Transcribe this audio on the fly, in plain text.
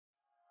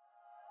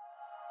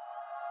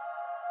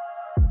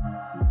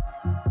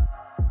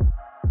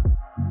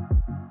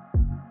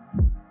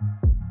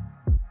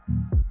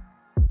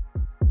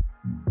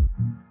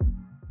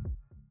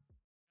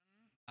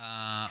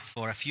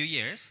a few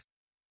years.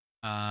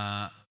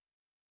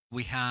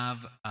 We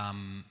have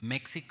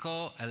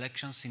Mexico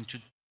elections in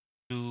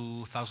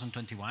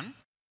 2021,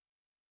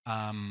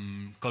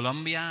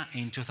 Colombia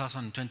in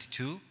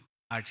 2022,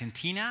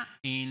 Argentina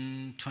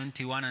in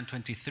 21 and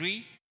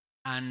 23,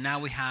 and now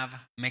we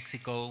have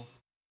Mexico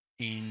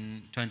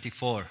in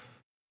 24.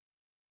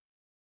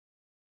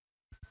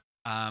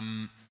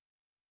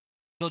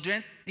 So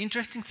the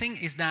interesting thing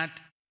is that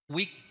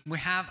we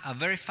have a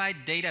verified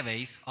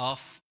database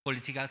of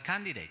political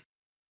candidates.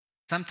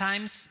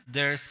 Sometimes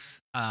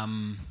there's a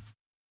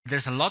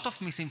lot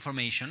of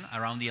misinformation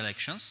around the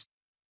elections,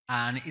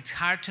 and it's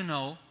hard to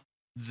know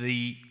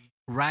the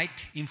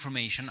right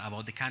information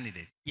about the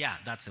candidate. Yeah,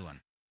 that's the one.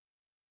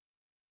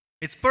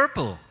 It's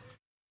purple.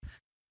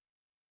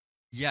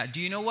 Yeah,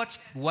 do you know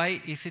why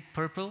is it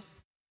purple,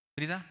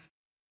 Frida?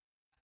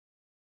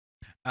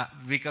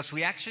 Because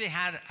we actually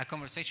had a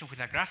conversation with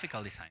a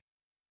graphical designer,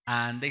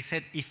 and they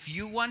said if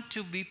you want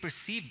to be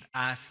perceived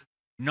as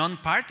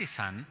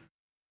non-partisan,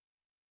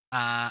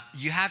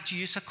 you have to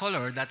use a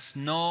color it's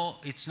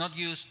not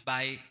used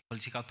by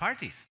political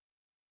parties.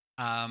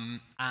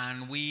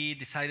 And we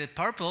decided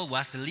purple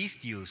was the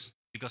least used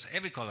because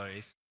every color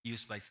is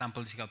used by some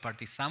political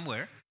parties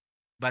somewhere,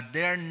 but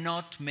there are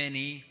not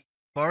many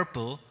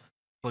purple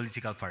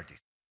political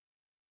parties.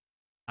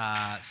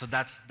 So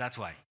that's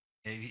why.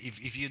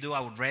 If you do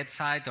a red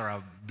side or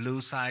a blue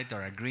side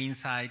or a green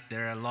side,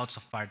 there are lots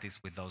of parties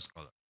with those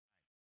colors.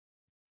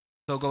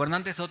 So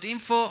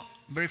gobernantes.info,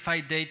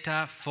 verified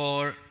data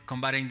for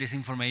combating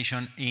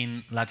disinformation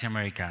in Latin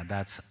America.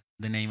 That's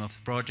the name of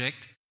the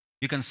project.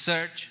 You can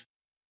search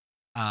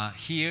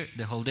here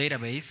the whole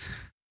database.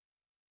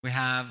 We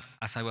have,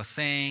 as I was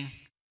saying,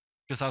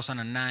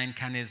 2009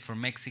 candidates for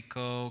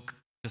Mexico,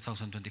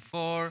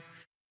 2024,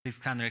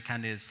 600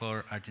 candidates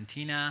for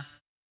Argentina.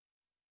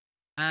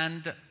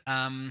 And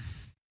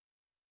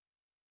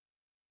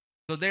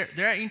so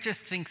there are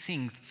interesting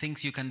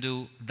things you can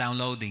do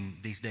downloading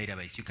this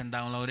database. You can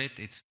download it,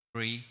 it's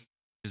free.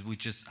 We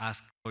just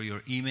ask for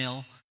your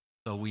email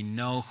so we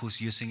know who's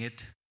using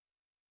it.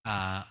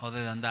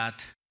 Other than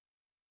that,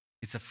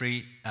 it's a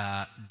free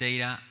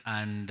data,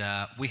 and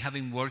we have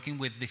been working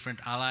with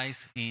different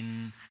allies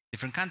in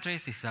different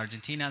countries. This is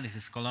Argentina, this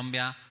is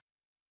Colombia,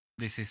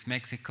 this is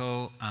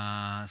Mexico,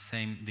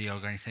 same the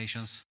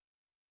organizations.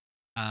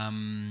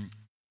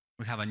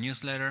 We have a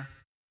newsletter.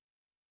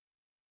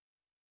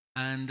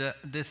 And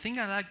the thing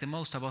I like the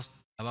most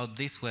about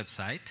this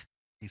website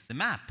is the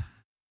map.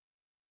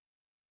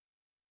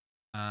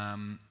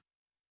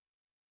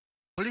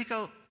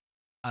 Political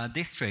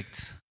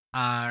districts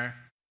are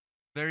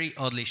very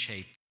oddly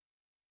shaped.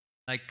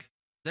 Like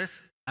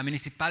there's a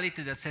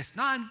municipality that says,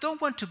 no, I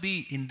don't want to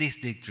be in this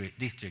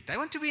district. I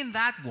want to be in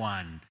that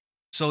one.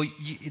 So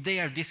they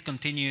are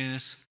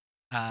discontinuous.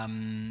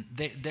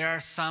 There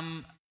are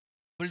some,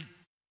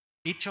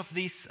 each of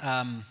these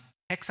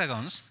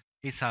hexagons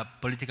is a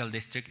political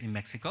district in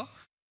Mexico.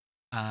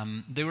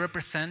 They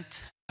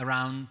represent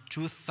around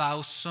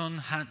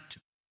 200,000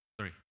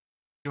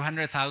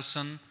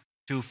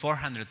 to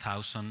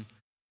 400,000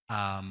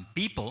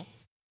 people.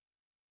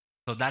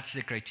 So that's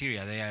the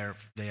criteria.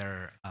 They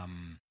are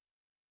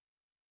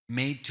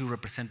made to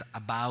represent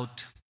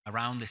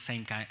around the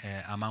same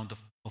amount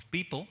of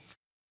people,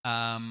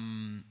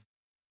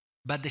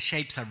 but the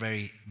shapes are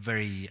very,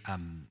 very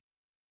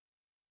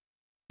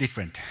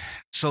different.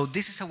 So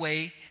this is a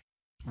way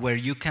where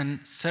you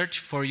can search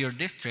for your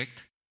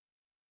district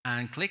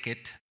and click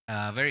it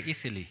very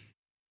easily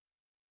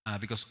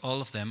because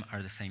all of them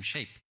are the same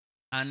shape.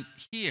 And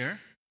here,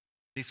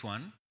 this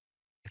one,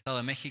 Estado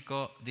de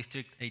Mexico,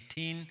 District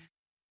 18,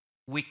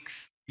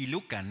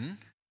 Huixquilucan,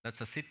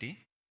 that's a city.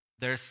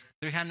 There's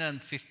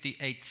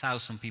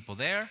 358,000 people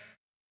there,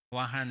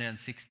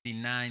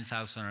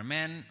 169,000 are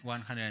men,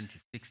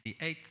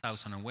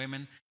 168,000 are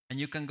women, and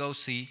you can go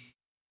see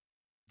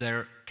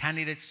their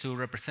candidates to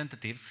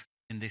representatives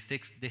in this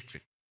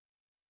district.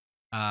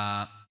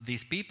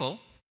 These people,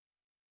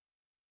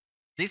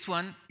 this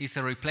one is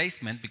a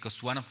replacement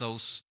because one of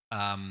those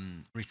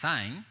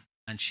resigned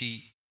and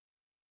she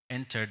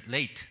entered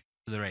late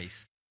to the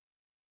race.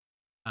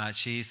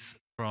 She's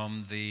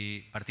from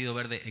the Partido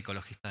Verde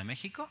Ecologista de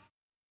Mexico,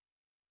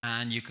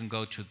 and you can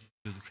go to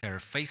her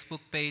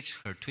Facebook page,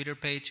 her Twitter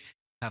page,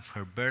 have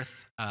her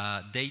birth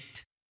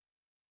date,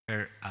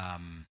 her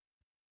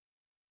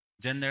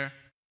gender,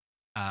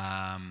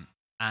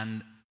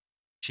 and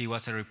she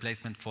was a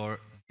replacement for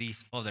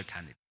this other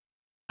candidate.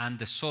 And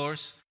the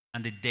source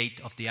and the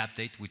date of the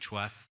update, which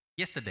was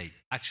yesterday.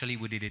 Actually,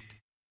 we did it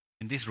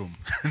in this room,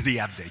 the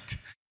update.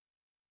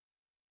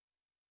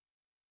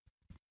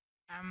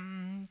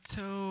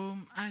 So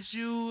as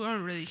you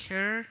already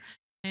heard,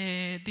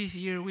 this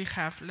year we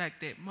have like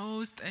the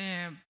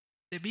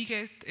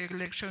biggest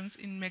elections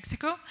in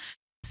Mexico.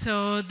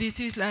 So this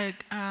is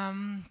like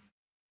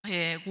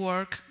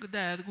work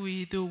that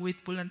we do with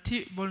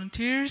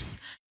volunteers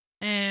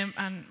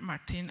and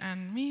Martin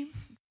and me.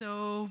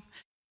 So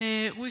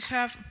we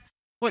have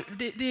Well,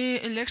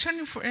 the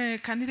election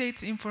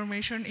candidates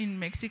information in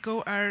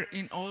Mexico are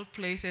in all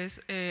places.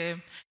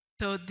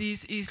 So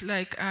this is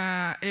like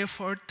an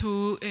effort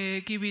to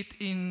give it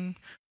in,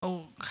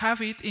 or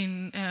have it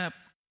in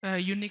a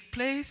unique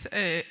place,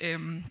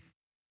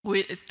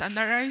 with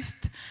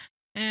standardized.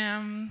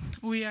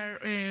 We are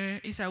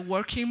is a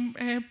work in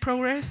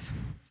progress.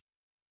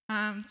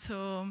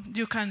 So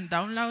you can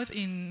download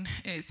in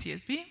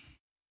CSV.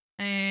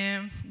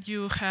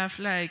 You have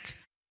like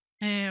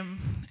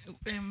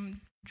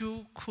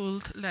you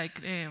could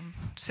like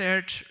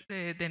search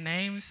the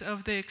names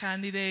of the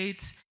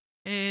candidates,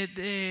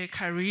 the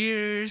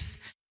careers,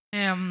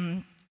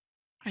 I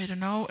don't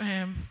know,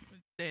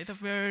 date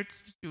of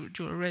birth. You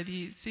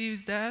already see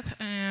that.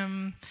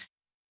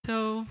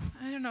 So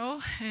I don't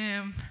know.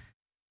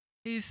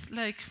 It's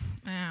like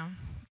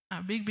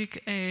a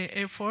big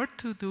effort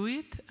to do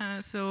it.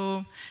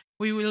 So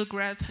we will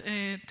grab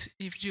it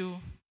if you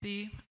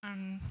see.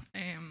 I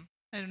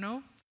don't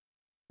know.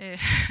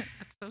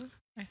 That's all.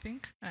 I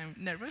think I'm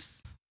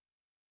nervous.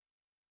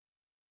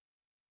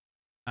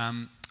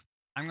 I'm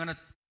going to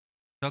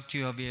talk to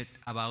you a bit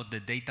about the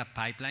data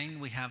pipeline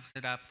we have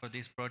set up for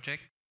this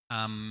project.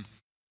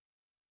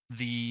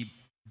 The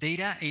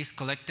data is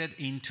collected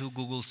into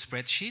Google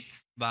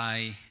spreadsheets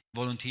by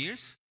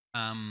volunteers.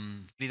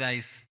 Frida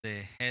is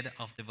the head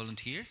of the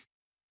volunteers.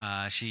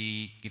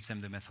 She gives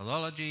them the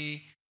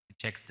methodology,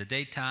 checks the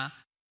data,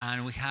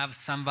 and we have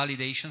some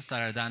validations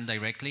that are done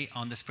directly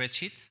on the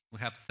spreadsheets. We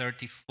have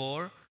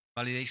 34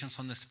 validations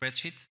on the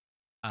spreadsheets.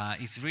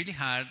 It's really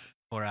hard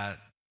for a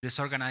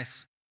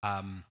disorganized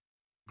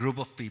group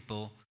of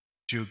people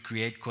to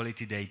create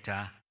quality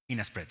data in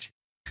a spreadsheet.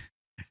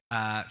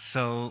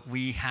 So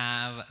we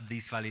have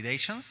these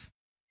validations,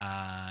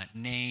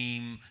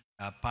 name,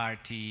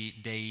 party,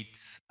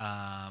 dates,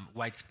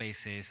 white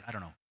spaces, I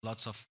don't know,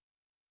 lots of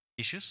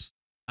issues.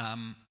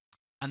 And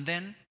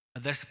then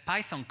there's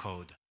Python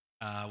code,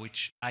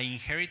 which I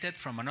inherited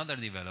from another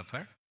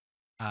developer,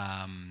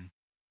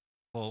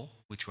 Paul,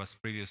 which was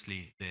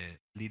previously the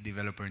lead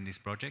developer in this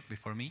project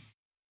before me.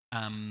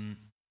 And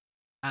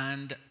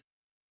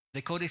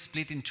the code is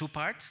split in two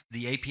parts,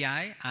 the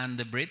API and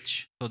the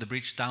bridge. So the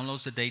bridge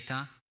downloads the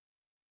data,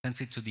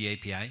 sends it to the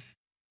API.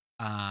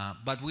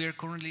 But we are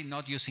currently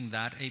not using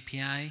that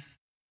API.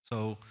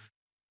 So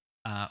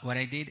what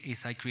I did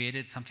is I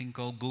created something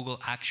called Google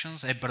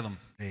Actions,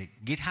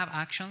 GitHub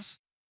Actions.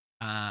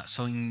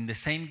 So in the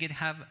same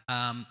GitHub,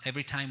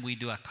 every time we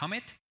do a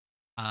commit,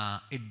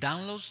 it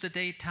downloads the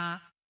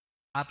data,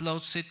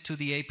 uploads it to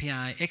the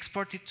API,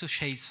 exports it to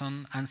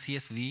JSON and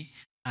CSV,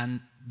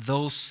 and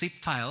those zip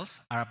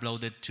files are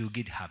uploaded to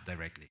GitHub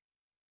directly.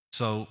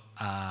 So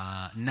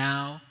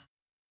now,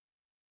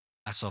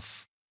 as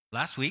of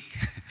last week,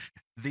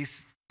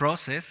 this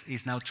process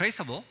is now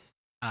traceable.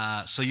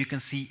 So you can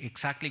see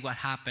exactly what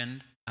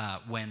happened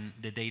when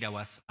the data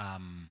was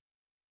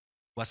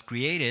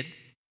created.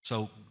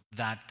 So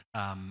that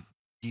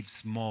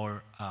gives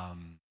more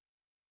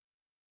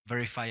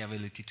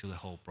verifiability to the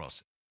whole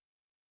process.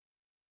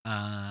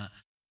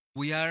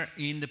 We are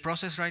in the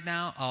process right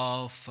now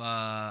of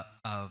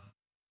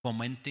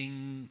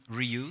fomenting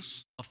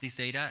reuse of this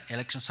data.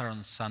 Elections are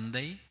on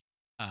Sunday.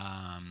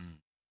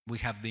 We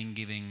have been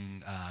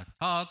giving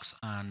talks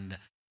and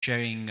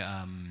sharing,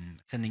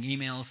 sending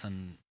emails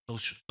and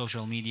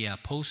social media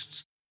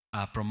posts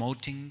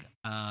promoting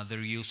the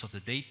reuse of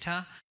the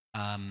data.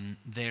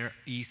 There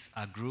is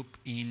a group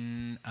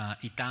in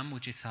ITAM,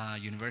 which is a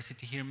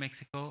university here in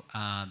Mexico,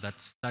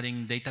 that's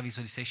studying data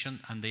visualization,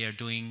 and they are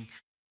doing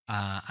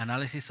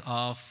analysis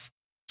of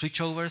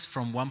switchovers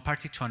from one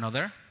party to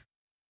another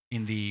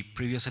in the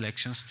previous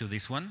elections to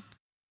this one.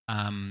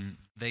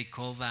 They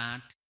call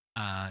that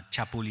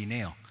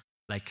chapulineo,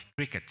 like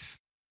crickets.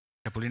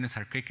 Chapulines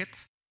are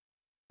crickets,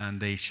 and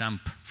they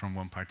jump from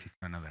one party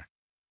to another.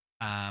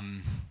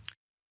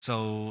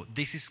 So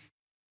this is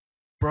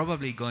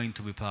probably going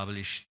to be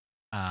published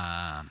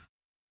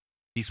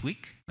this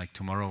week, like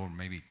tomorrow or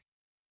maybe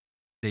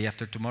day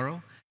after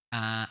tomorrow.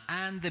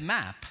 And the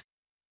map,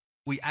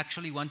 we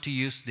actually want to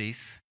use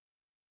this,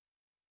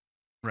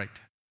 right,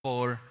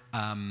 for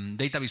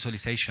data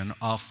visualization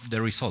of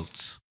the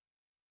results.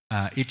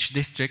 Each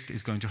district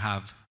is going to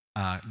have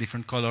a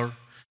different color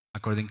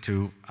according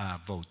to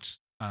votes.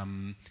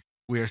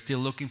 We are still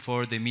looking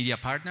for the media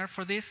partner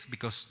for this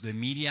because the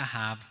media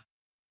have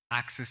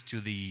access to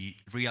the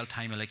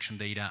real-time election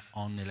data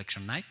on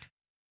election night.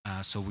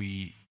 So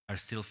we are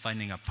still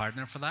finding a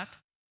partner for that,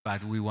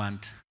 but we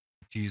want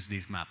to use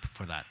this map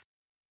for that.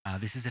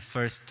 This is the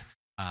first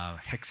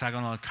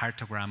hexagonal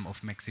cartogram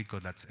of Mexico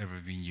that's ever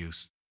been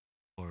used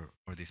for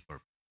this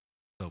purpose.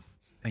 So,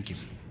 thank you.